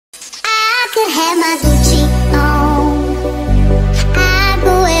could have my Gucci on, I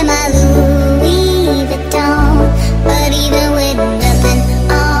go wear my Louis Vuitton, but even with nothing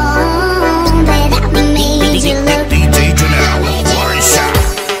on, that I made you look. DJ Janelle, one shot.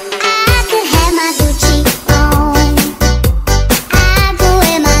 I could have my Gucci on, I go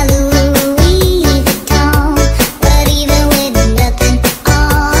wear my Louis Vuitton, but even with nothing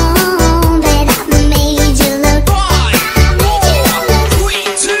on, that I made you look. 5, 4, 3,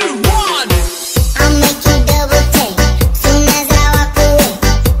 2, 1. I'll make you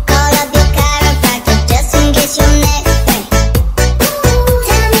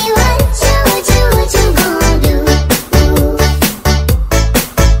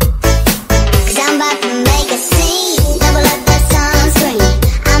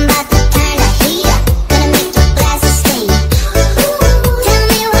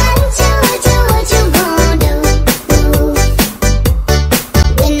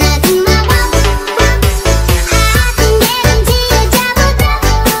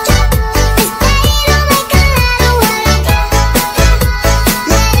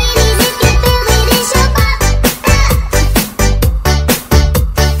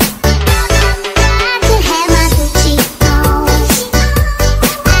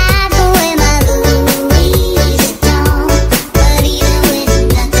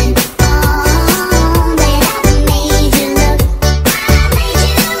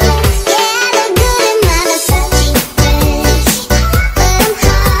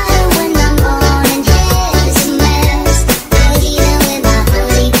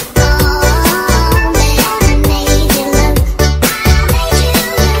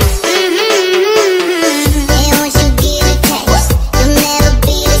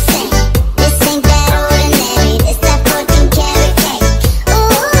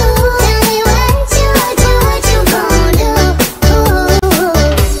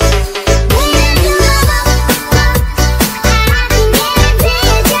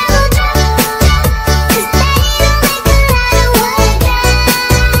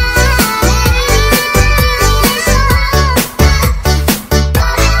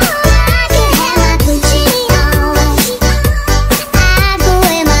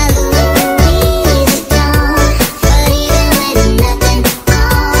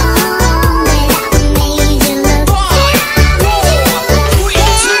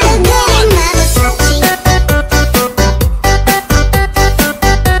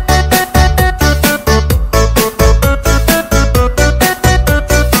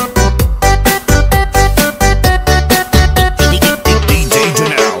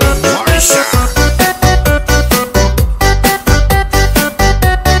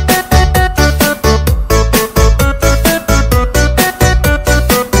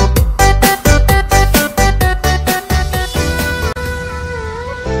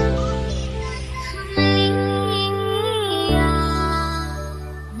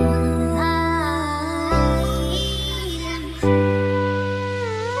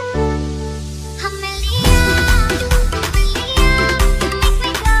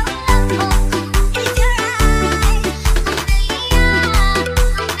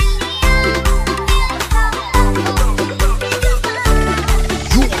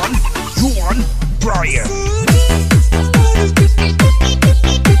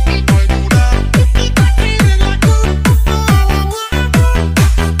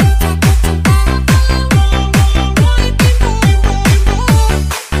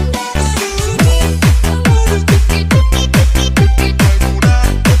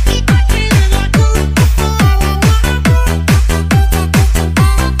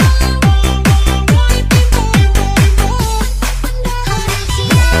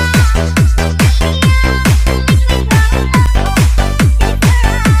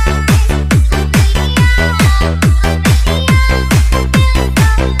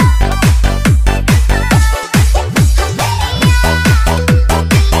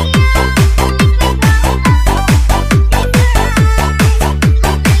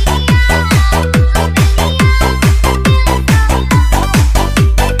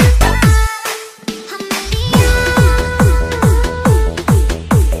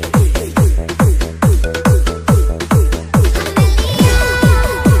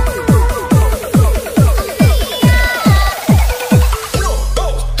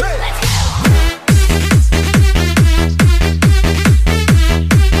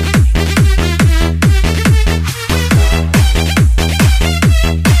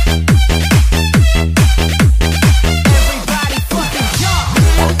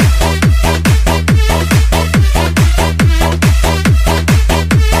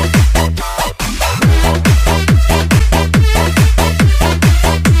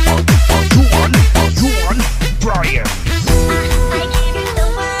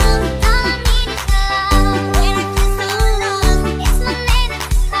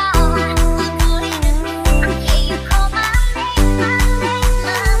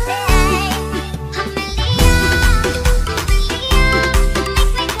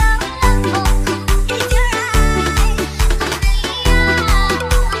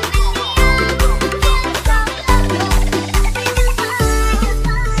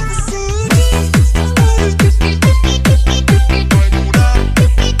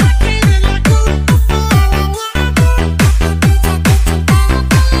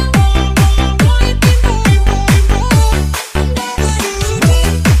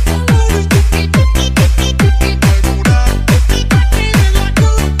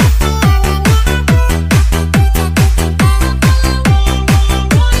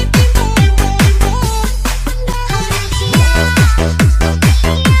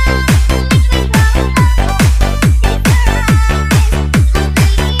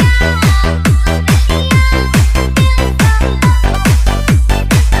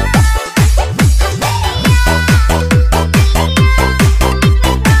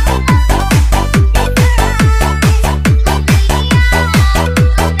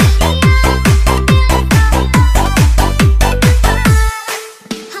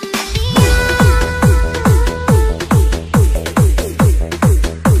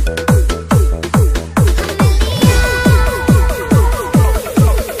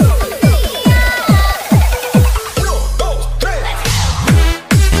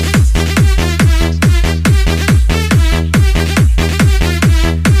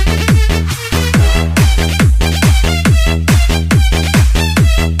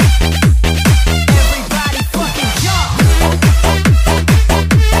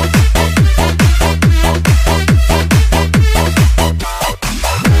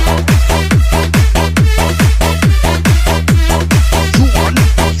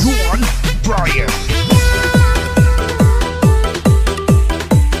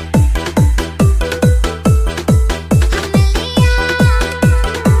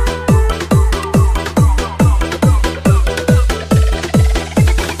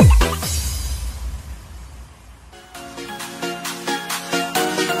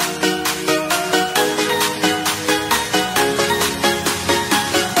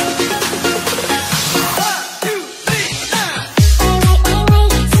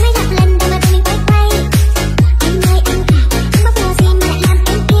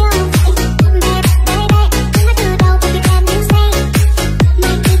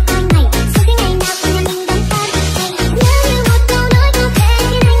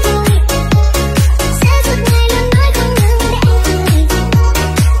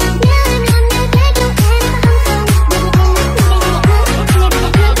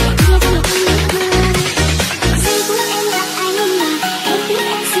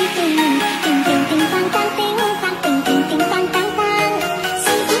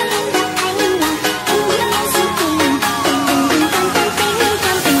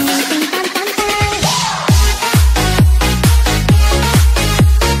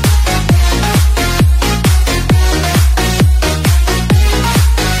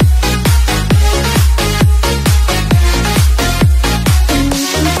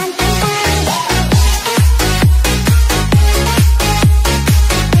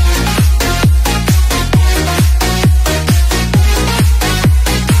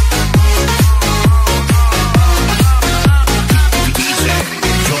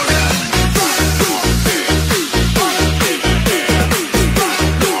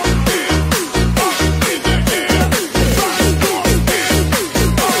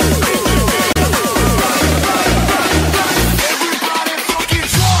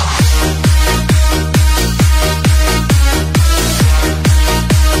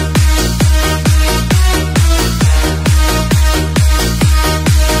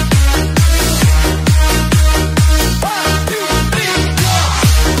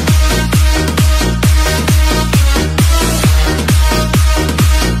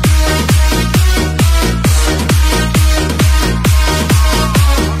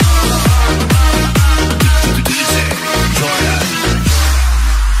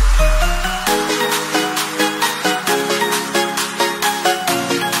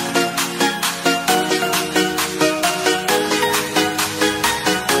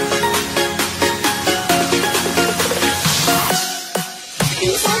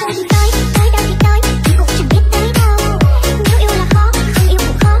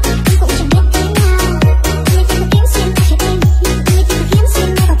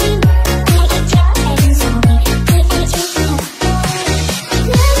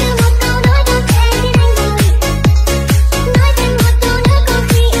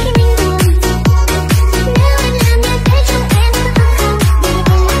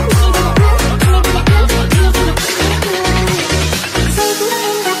Giây phút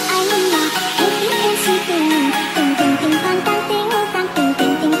em gặp anh là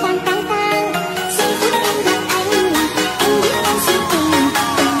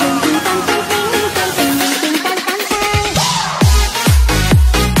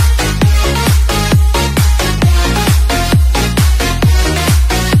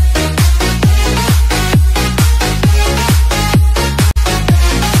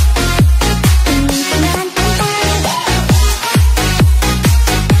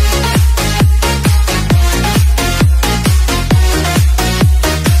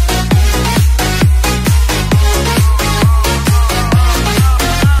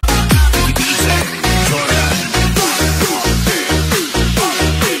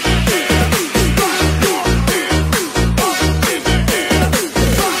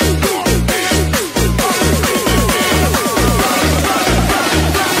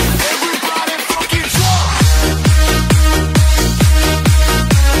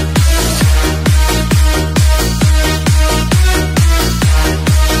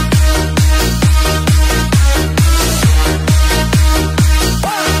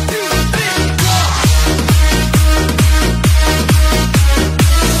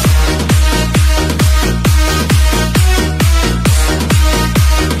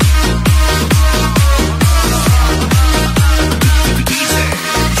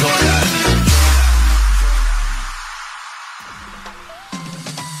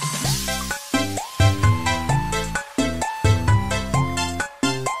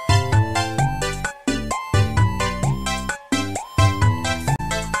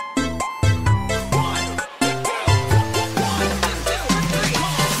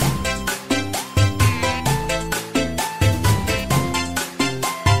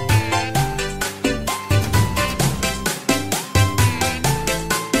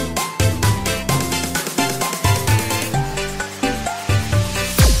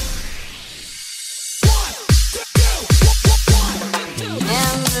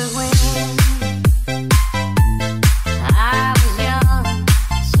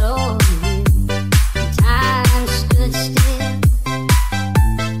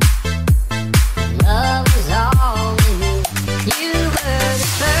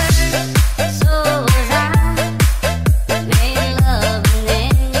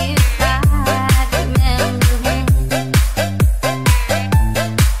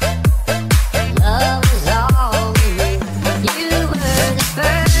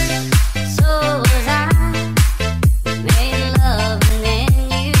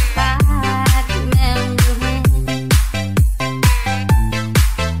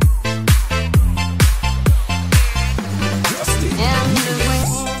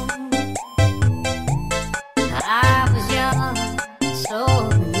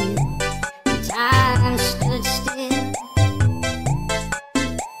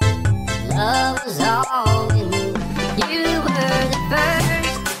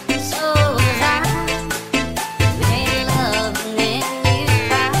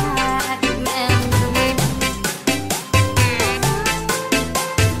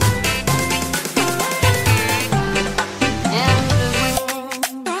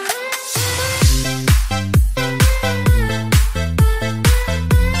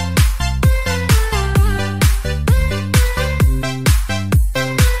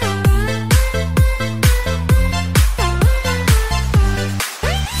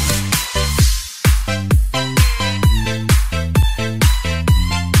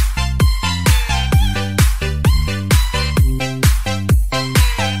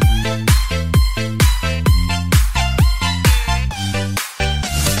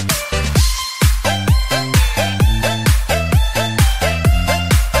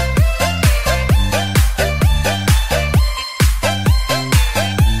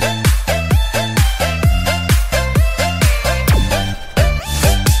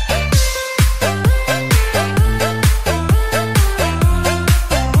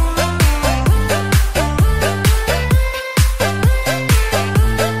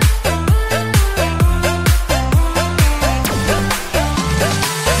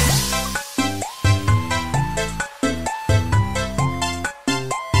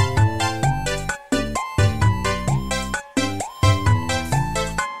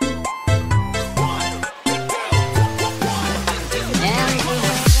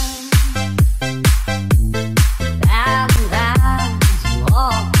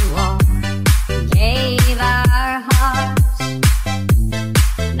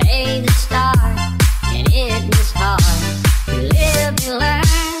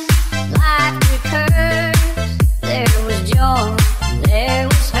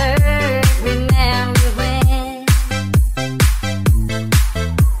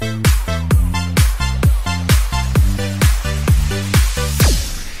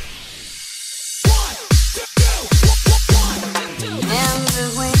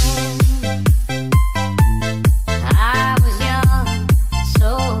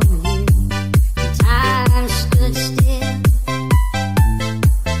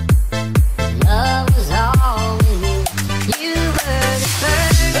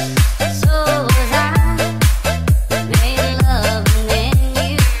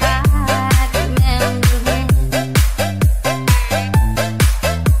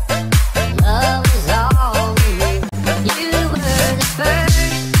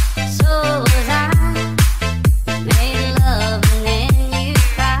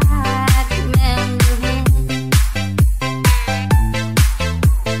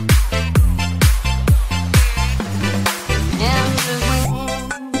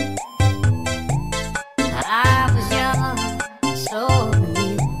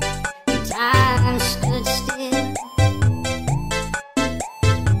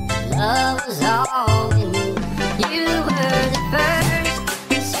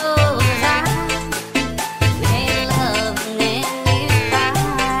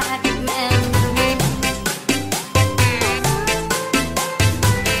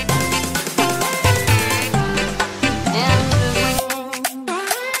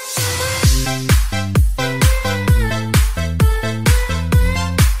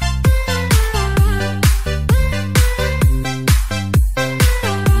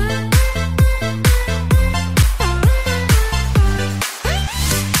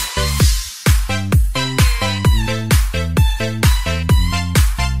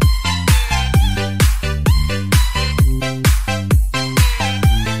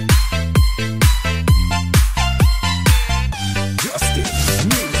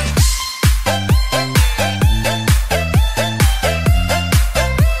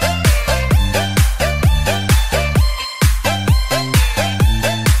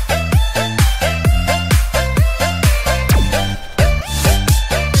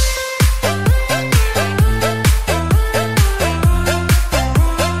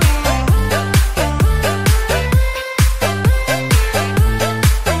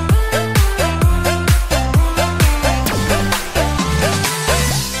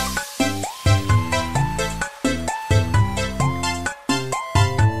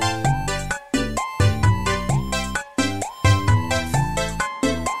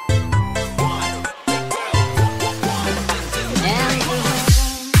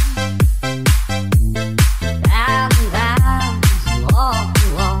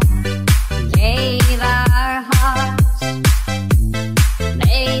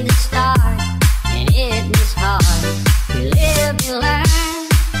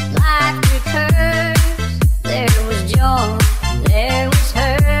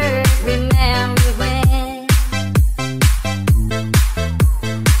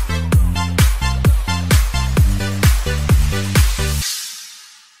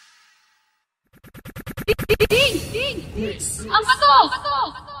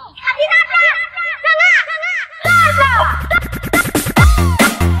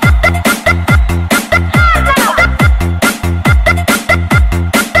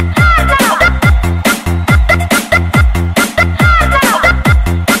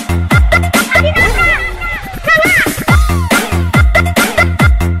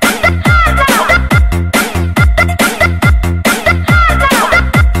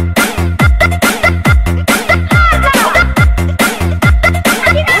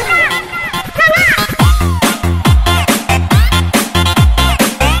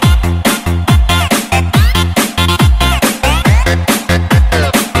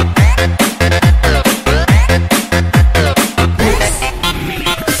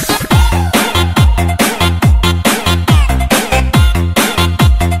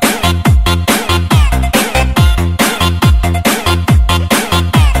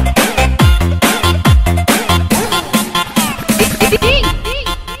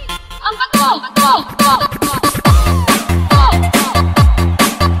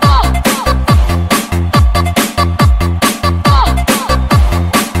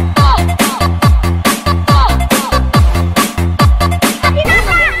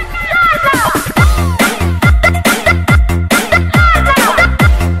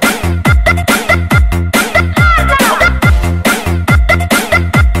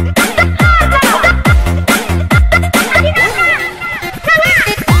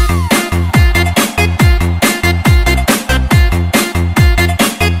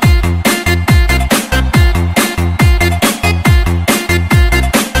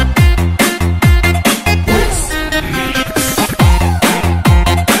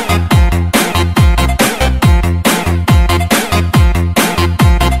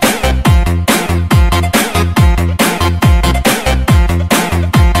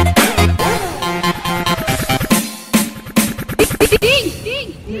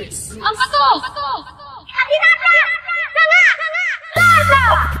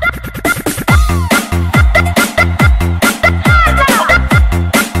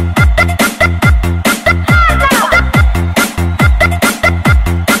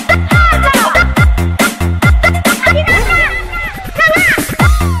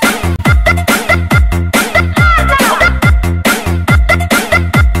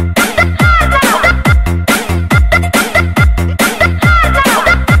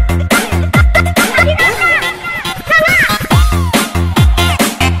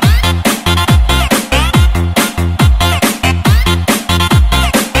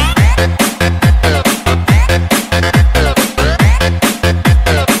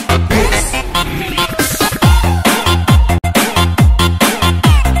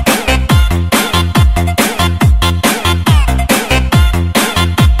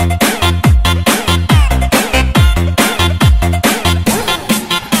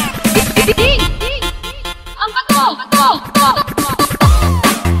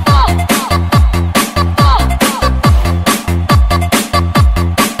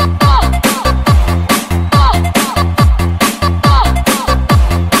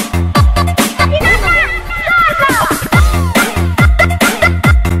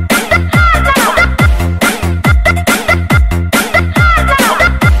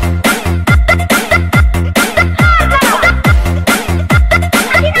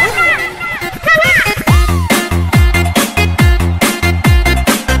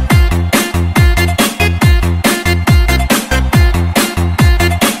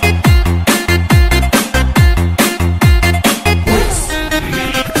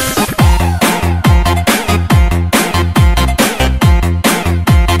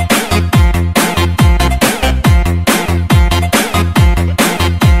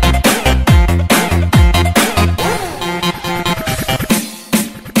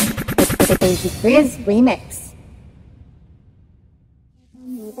Riz Remix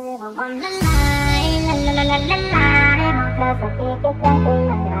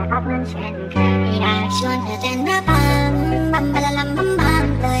ชวนเธอเต้นระบำบัมบะละลัมบัมบัม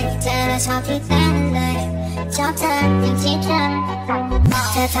เลยเธอชอบที่เต้นเลยชอบเธออย่างที่เธอ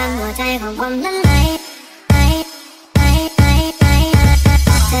ทำหัวใจของผมละลาย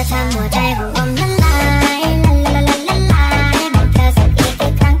เธอทำหัวใจของผมละลายละลายบอกเธอสักอีก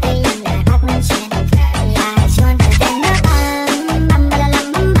ครั้งแต่ยังได้พักมันเช่นเคยอยากชวนเธอเต้นระบำบัมบะละลัม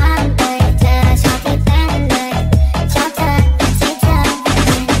บัมบัมเลยเธอชอบที่เต้นเลยชอบเธออย่างที่เธอ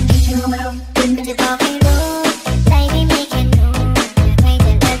คุณก็จะบอกให้รู้ใจที่มีแค่หนูอยากใ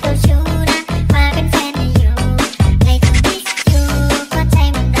ห้เธอเจ้าชู้นะมาเป็นแฟนให้อยู่ไม่ต้องมิสยูเพราะใจ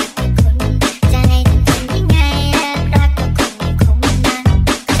มันรักแต่คุณจะให้ทำยังไงรักก็คงไม่คุ้มนะ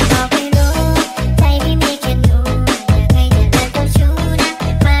จะบอกให้รู้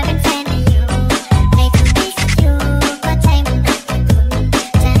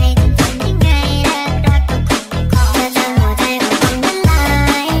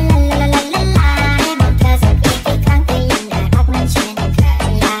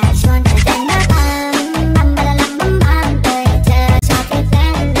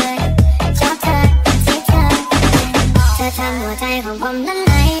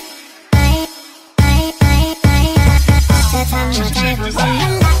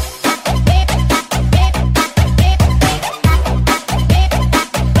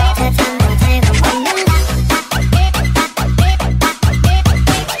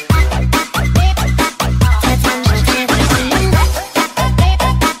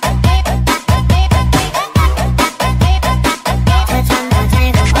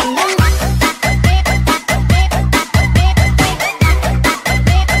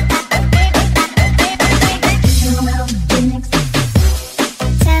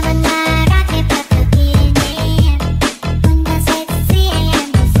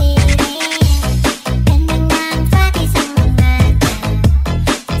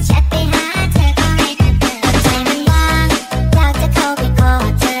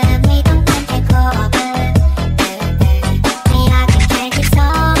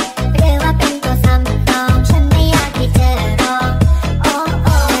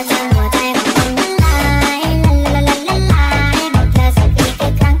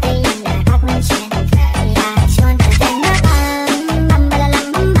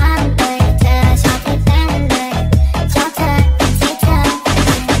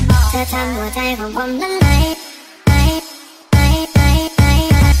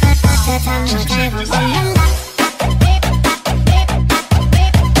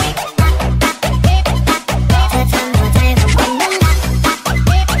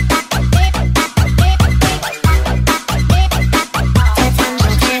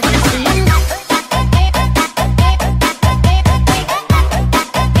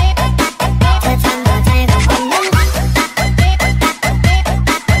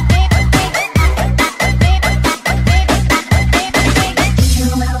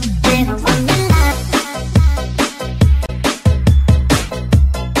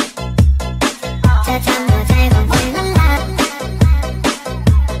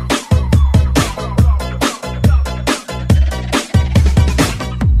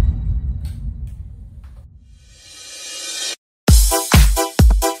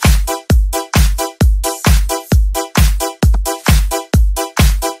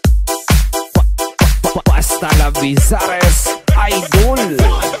Bizares Idol.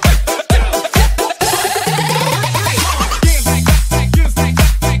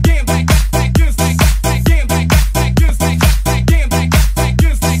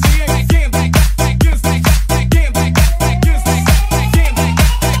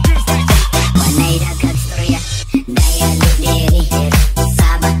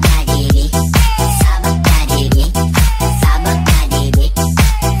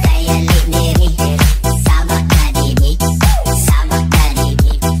 Sabak kadiri,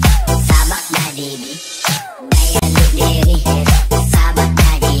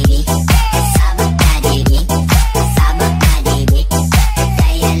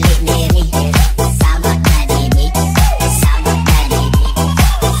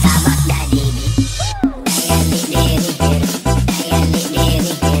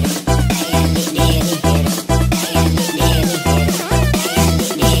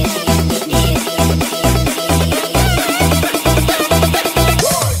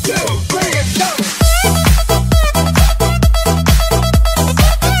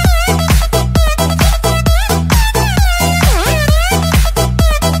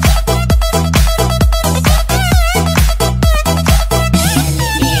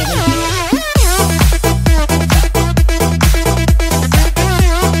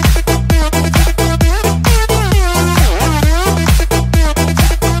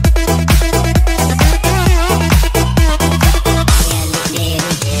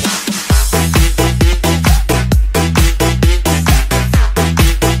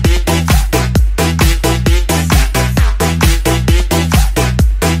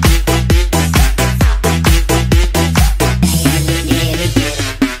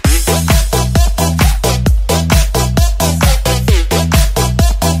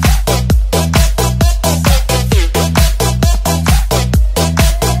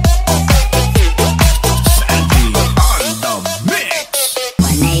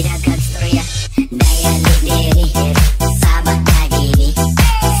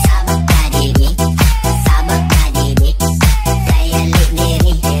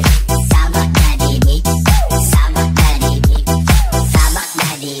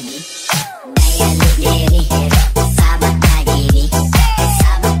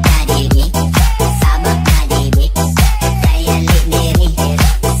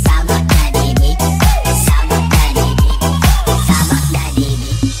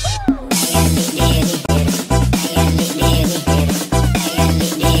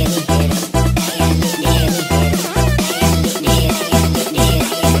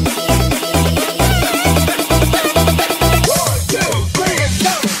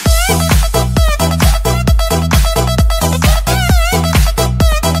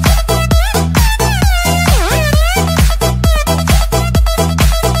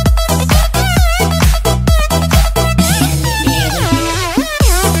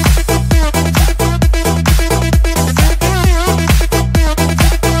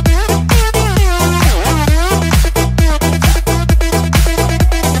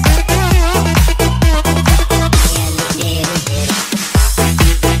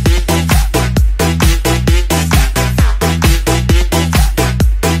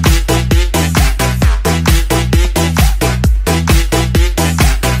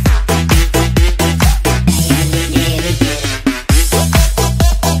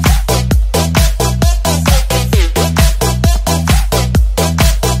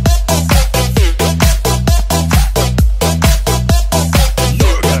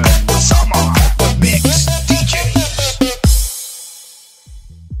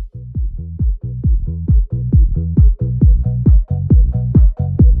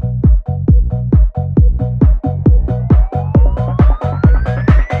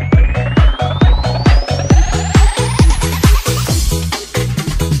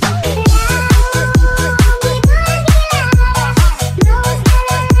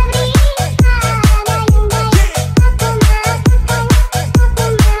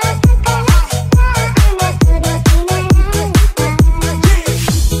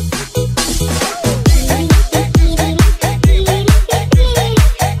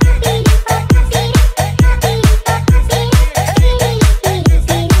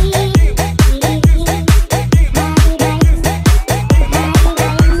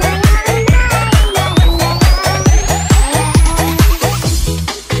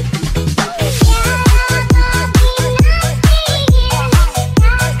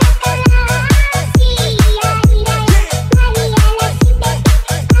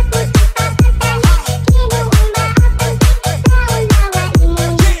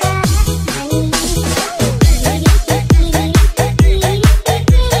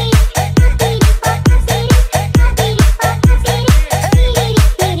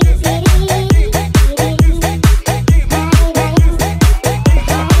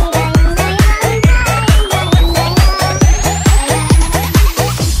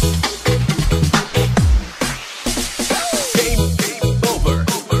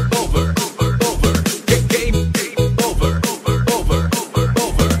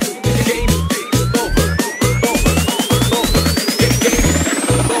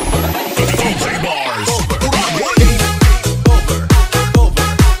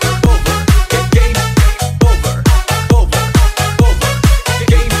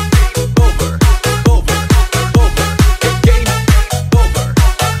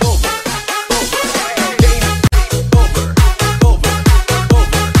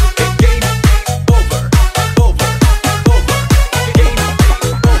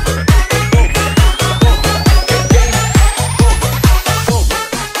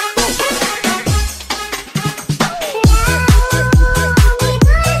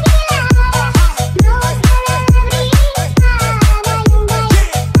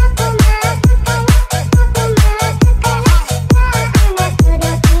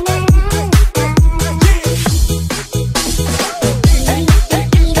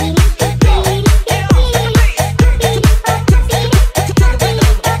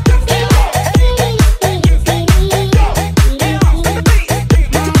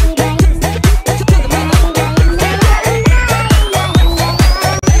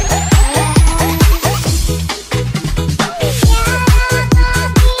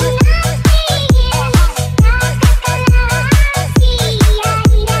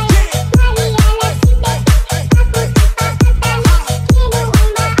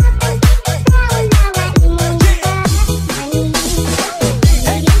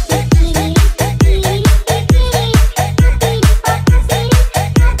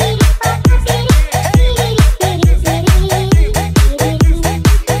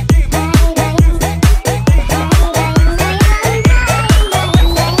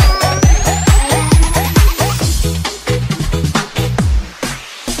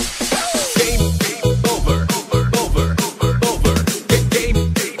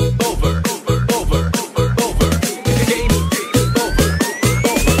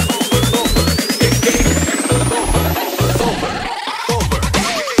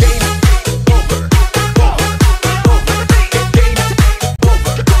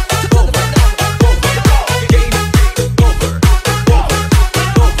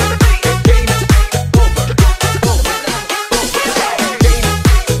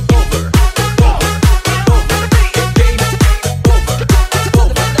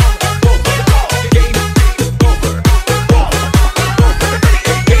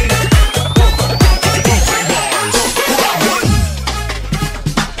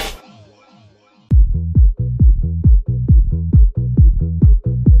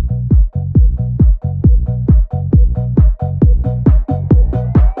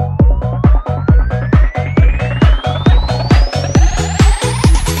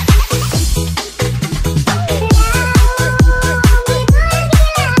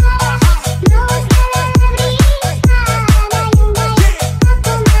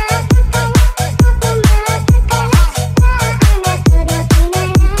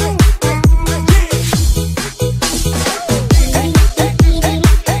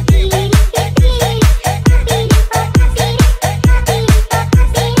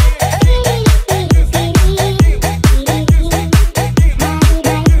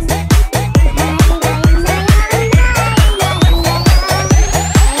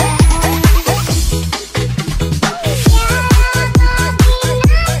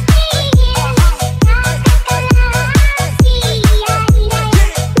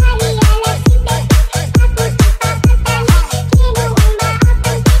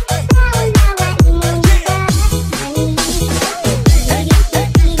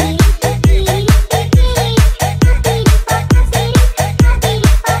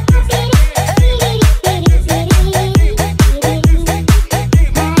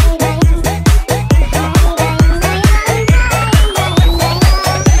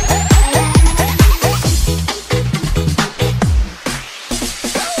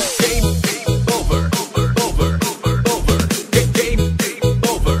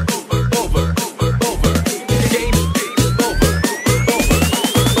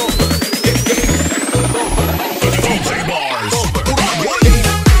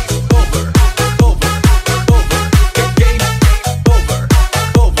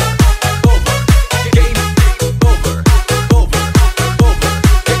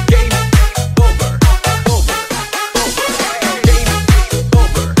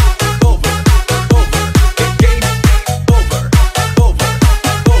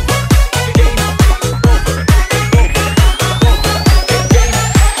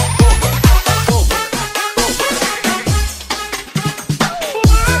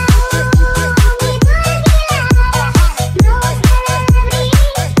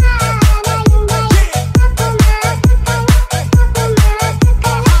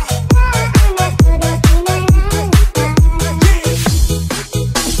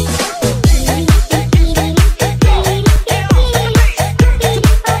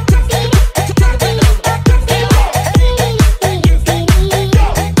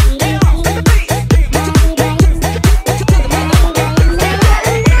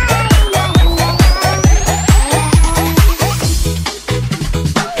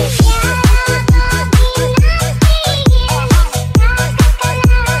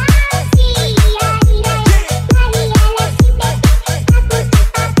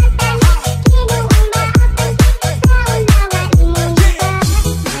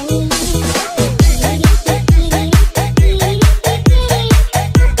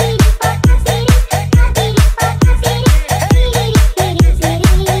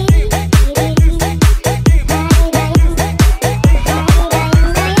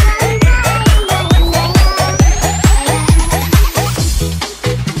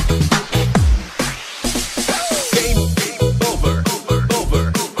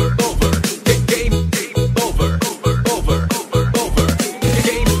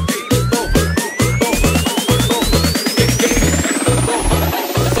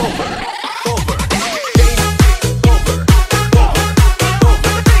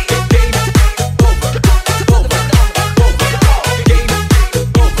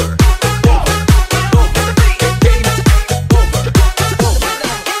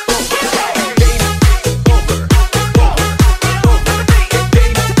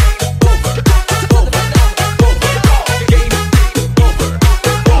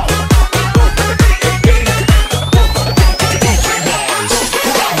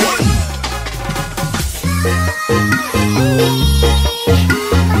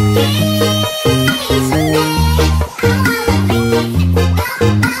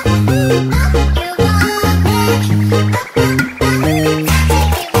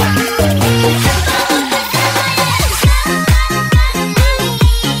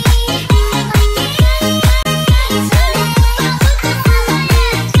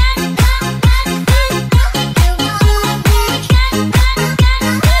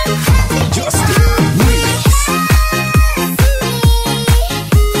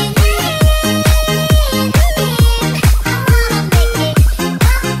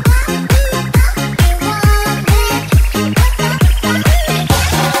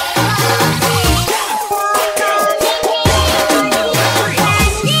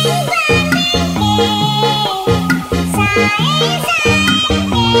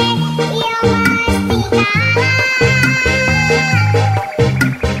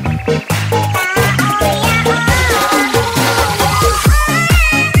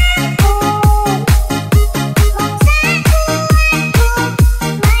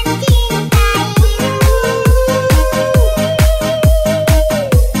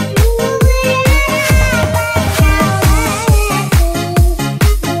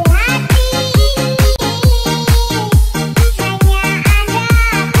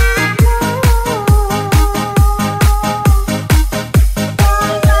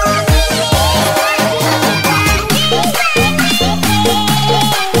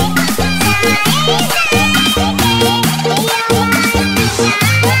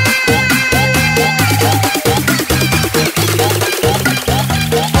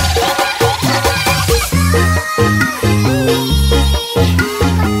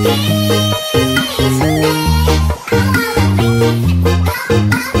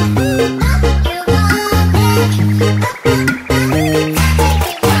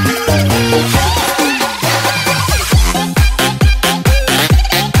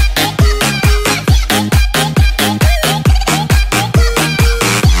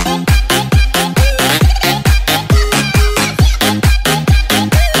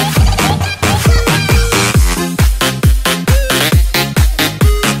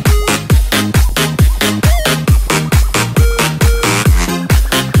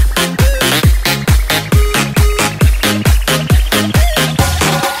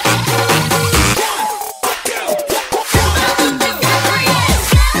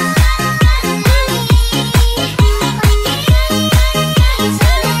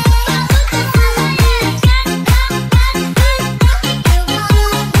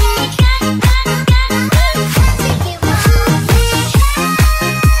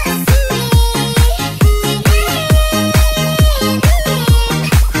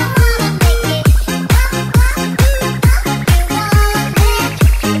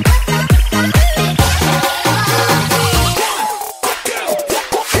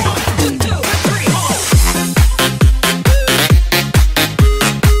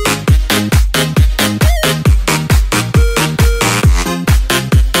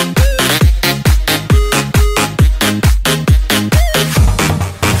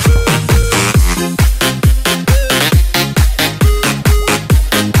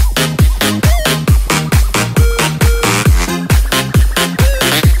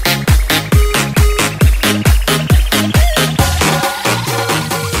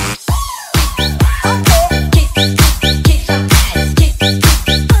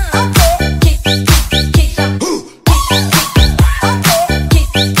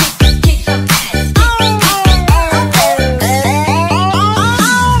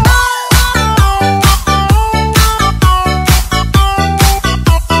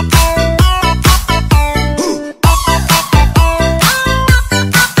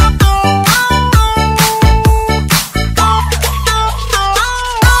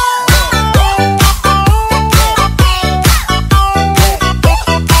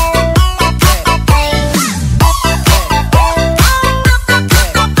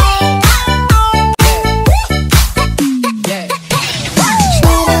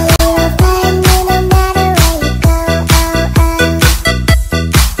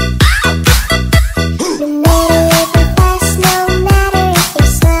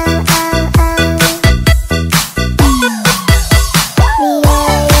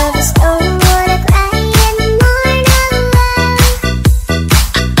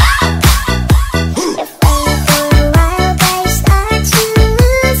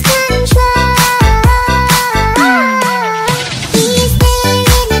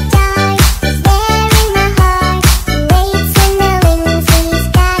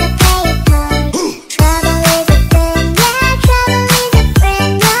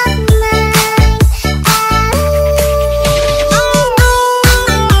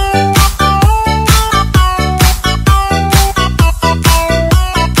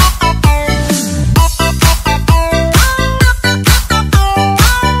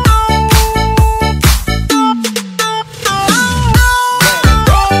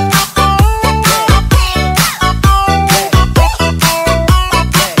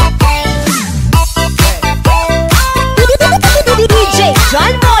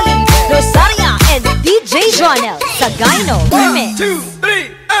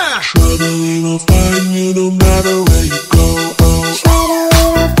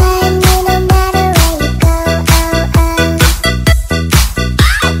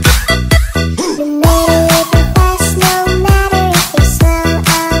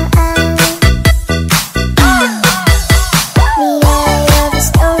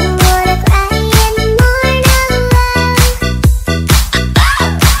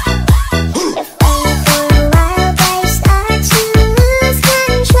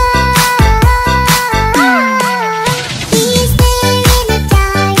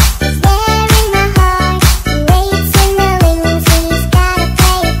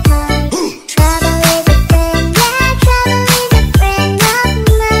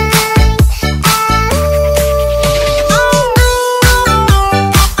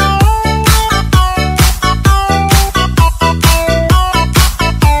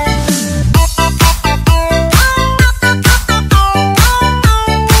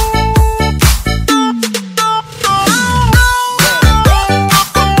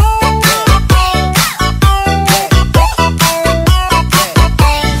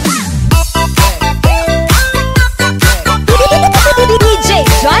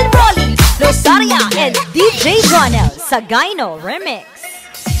 Sagayno Remix.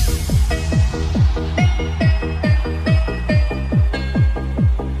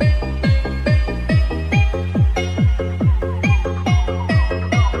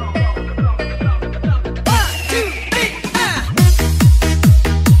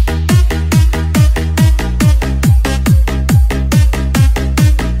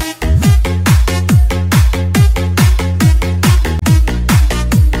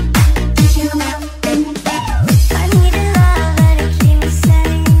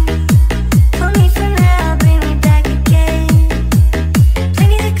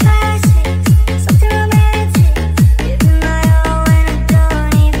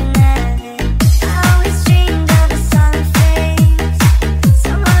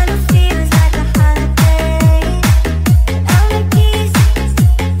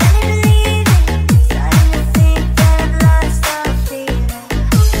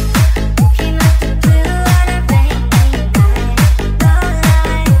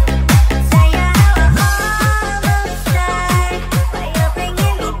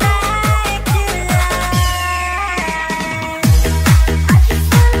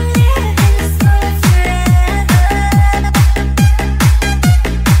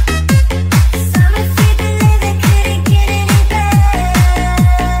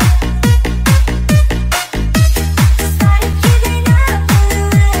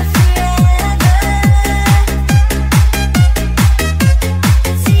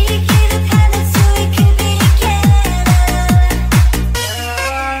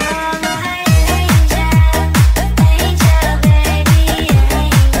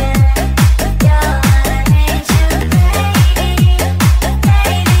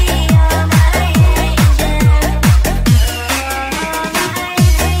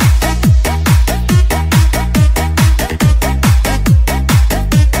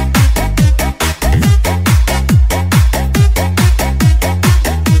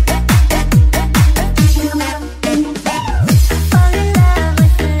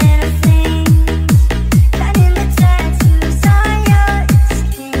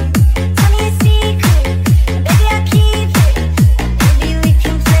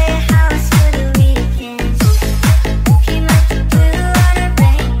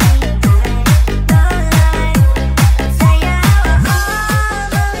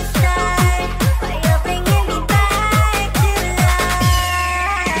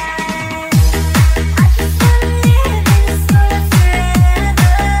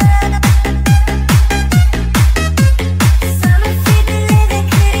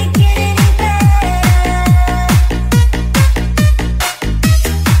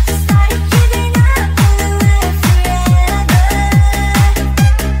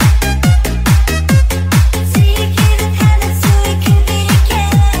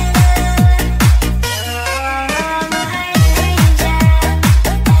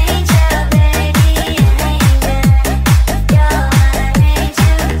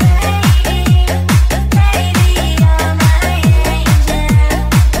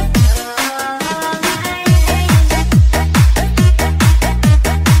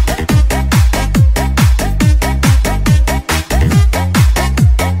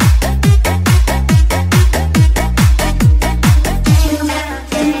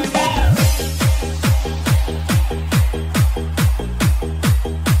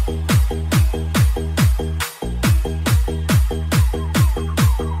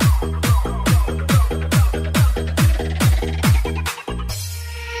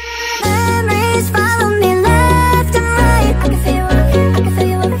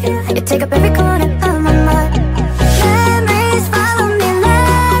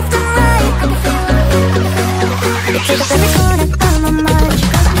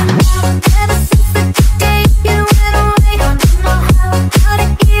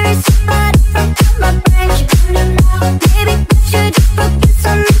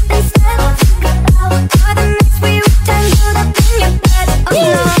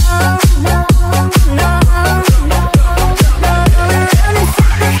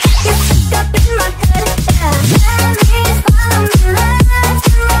 Up in my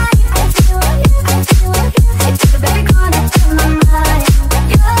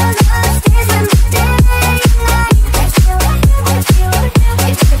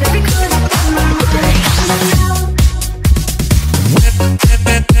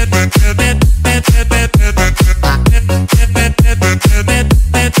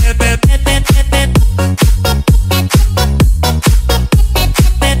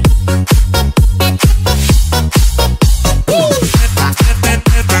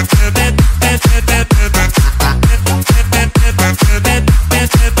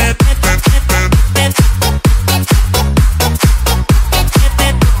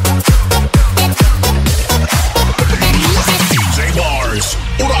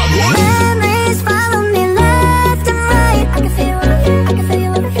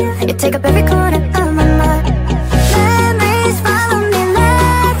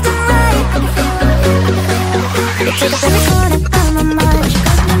take up every corner of my mind.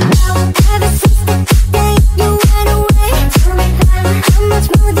 Ever since the day you went away, how much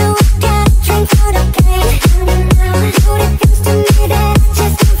more do I gotta drink for the pain? Do the things to me that I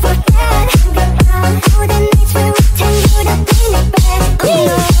just can't forget. All the nights we would turn you to bring it back. Oh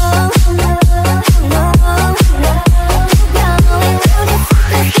no, oh no, oh no, oh no. Going through the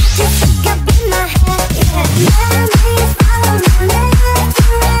secrets just stuck up in my head. Yeah, memories follow me left to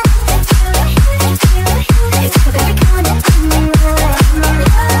right. It's up every corner of my mind.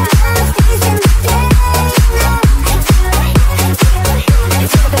 Love stays in the day night.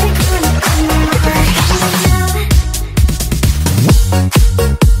 It's up every corner of my mind.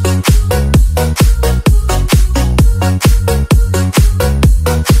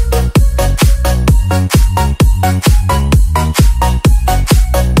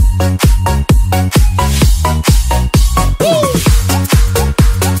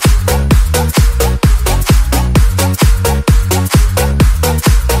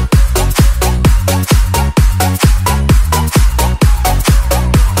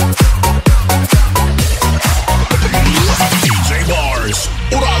 DJ Bars,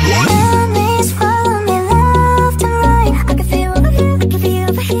 Uragon. Memories follow me left and right. I can feel over here, I can feel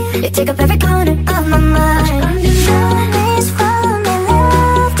over here. You take up every corner of my mind. Memories follow me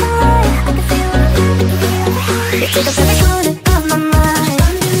left and right. I can feel over here, I can feel over here. You take up every corner of my mind.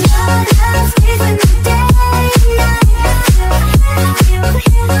 Love stays with me day and night. You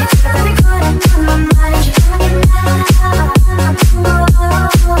take up every corner of my mind. You take up every corner of my mind.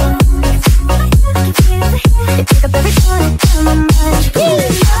 Love stays with me day and night. You take up every corner of my mind.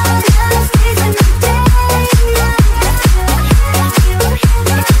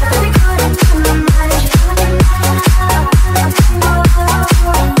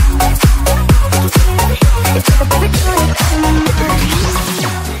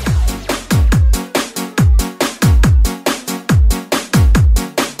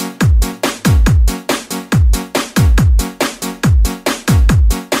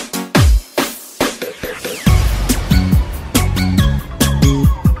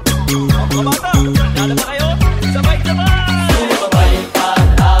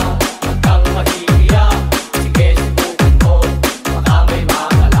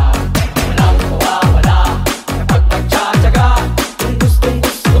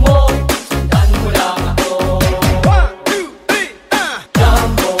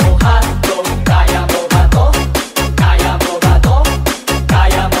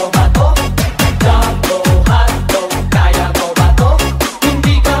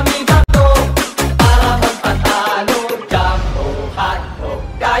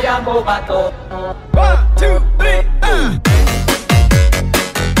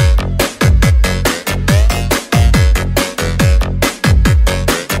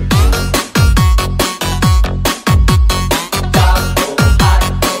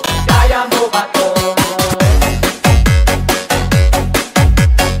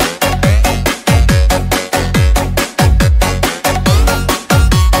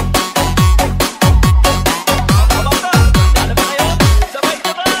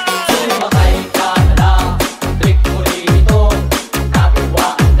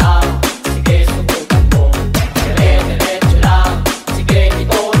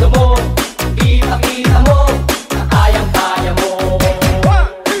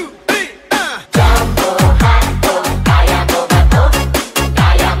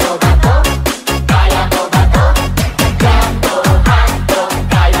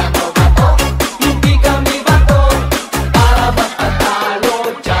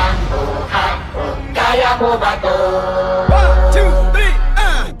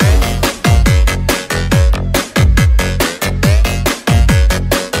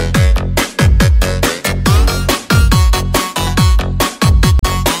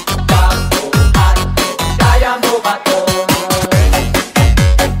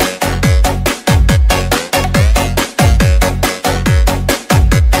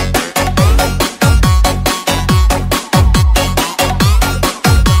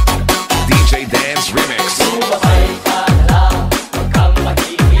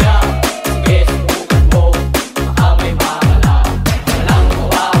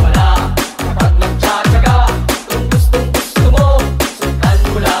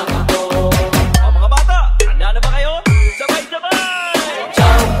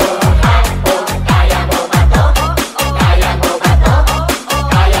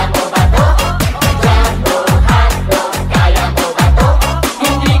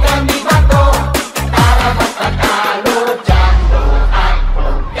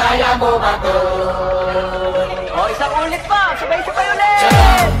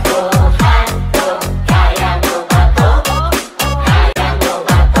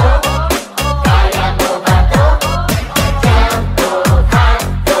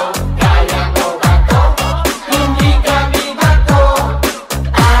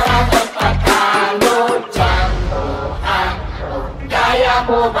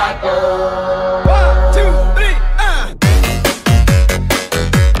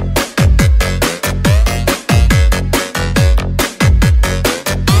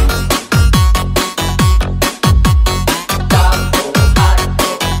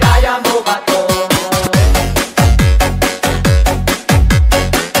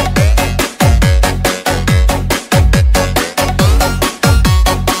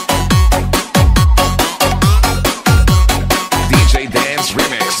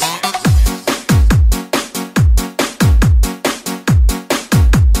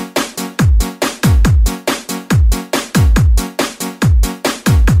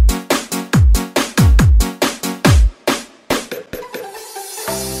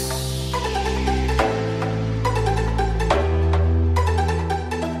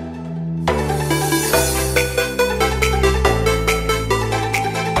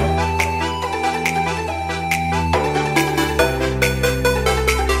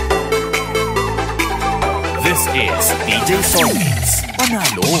 DJ Sonis,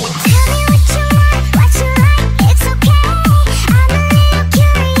 panalo.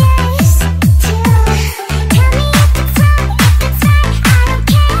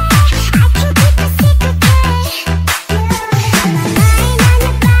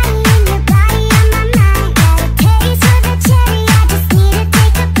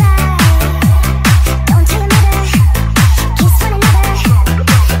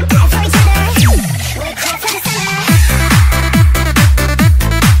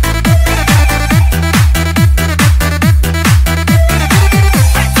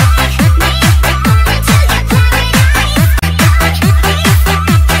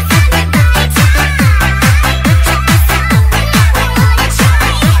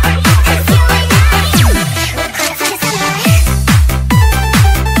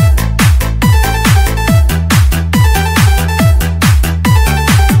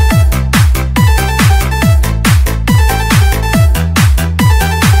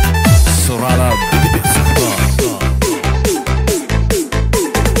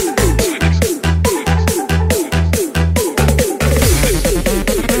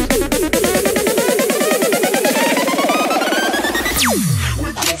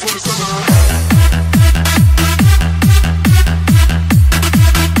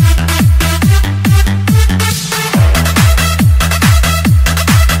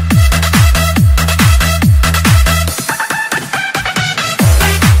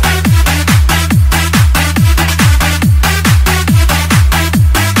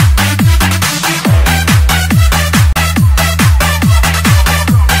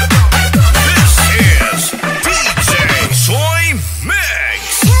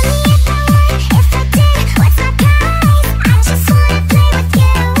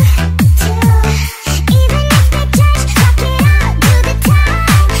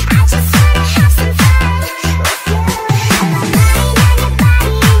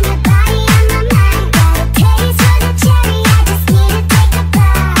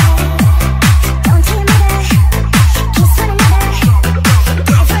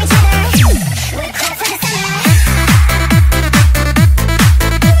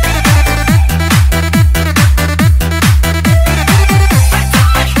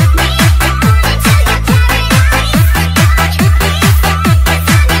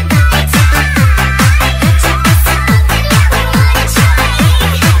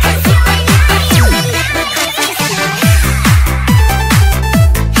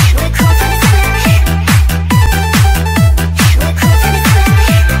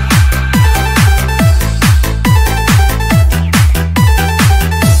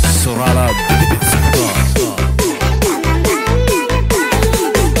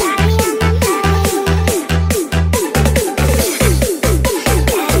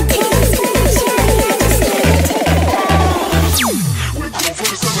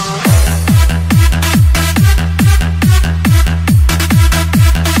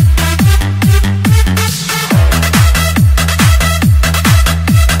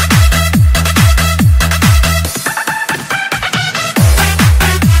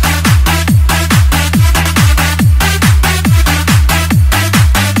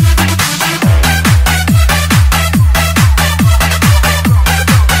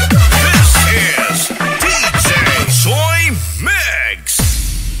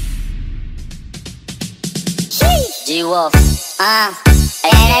 G-Wolf,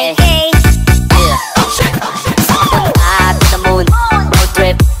 hey, yeah. Punta to the moon, road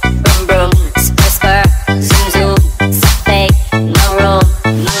trip, brum brum, spur, zoom zoom, sakte, no room.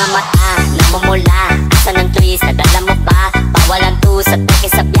 Mga mata, namumula, asa ng twist, nadala mo ba? Bawalan to sa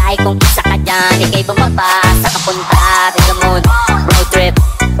teke sa biyahe, kung isa ka dyan, ikay bumaba. Sa kapunta to the moon, road trip,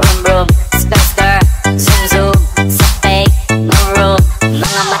 brum brum, spur, zoom zoom, sakte, no room.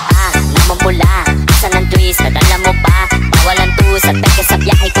 Mga mata, namumula, asa ng twist, nadala mo ba? Bawalan to sa teke sa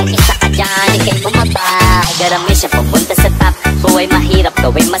biyahe, kung isa ka dyan, ikay bumaba. Garami siya pupunta sa top, buhay mahirap,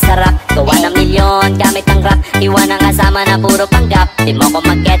 gawin masarap. Gawa ng milyon, gamit ang rap, iwan ang kasama na puro panggap. Di mo ko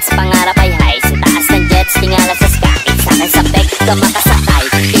mag-gets, pangarap ay high, sa taas ng jets, tingala sa sky. Sa'kin sa peg, ka makasakay,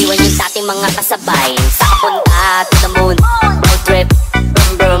 iwan yung sa ating mga kasabay. Sa kapunta to the moon, road trip,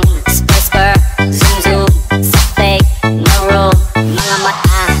 brum brum, spur, zoom zoom, sakte, no room. Mga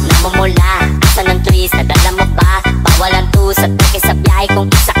mata, namumula, asa ng twist, nadala mo ba? Bawalan to sa teke sa biyahe, kung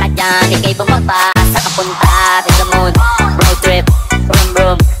isa ka dyan, ikay bumaba. Sa kapunta to the moon, road trip, brum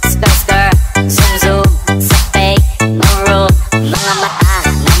brum, spur, zoom zoom, sakte, no room. Mga mata,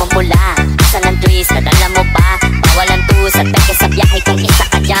 namumula, asa ng twist, nadala mo ba? Bawalan to sa teke sa biyahe, kung isa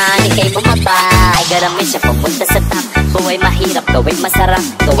ka dyan, dyan, ikay bumaba. Ay garami siya pumunta sa top. Buhay mahirap, gawin masarap.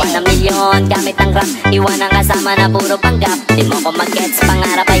 Gawa ng milyon, gamit ang rap. Iwan ang kasama na puro panggap. Di mo ko mag-gets,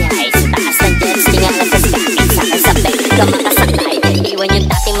 pangarap ay high. Sa taas ng jets, tingala sa sky. Sa kasabay, di ka makasakay. Iwan yung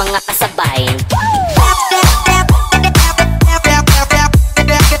dating mga kasabay.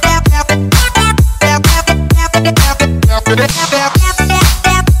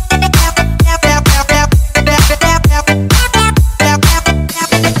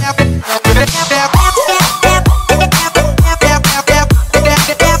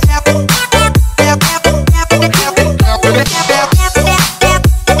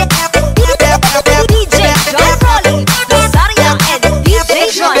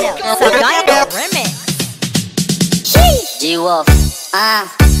 G-Wolf, ay,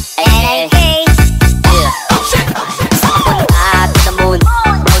 yeah. Sa punta to the moon,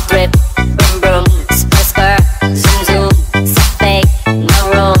 road trip, brum brum, spur spur, zoom zoom, sa fake, no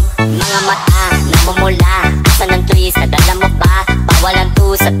room. Mga mata, namumula, asa ng twist, nadala mo ba? Bawalan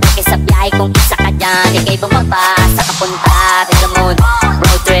to sa peke sa biyahe, kung isa ka dyan, ikay bumaba. Sa kapunta to the moon,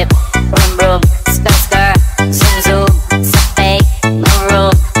 road trip, brum brum, spur spur, zoom zoom, sa fake, no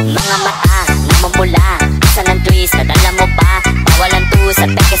room. Mga mata, namumula, asa ng twist, nadala mo ba? Bawalan to sa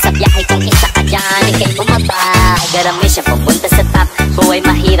peke sa biyahe, kung isa ka dyan, ikay bumaba. Garami siya pumunta sa top. Buhay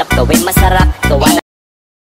mahirap, gawin masarap.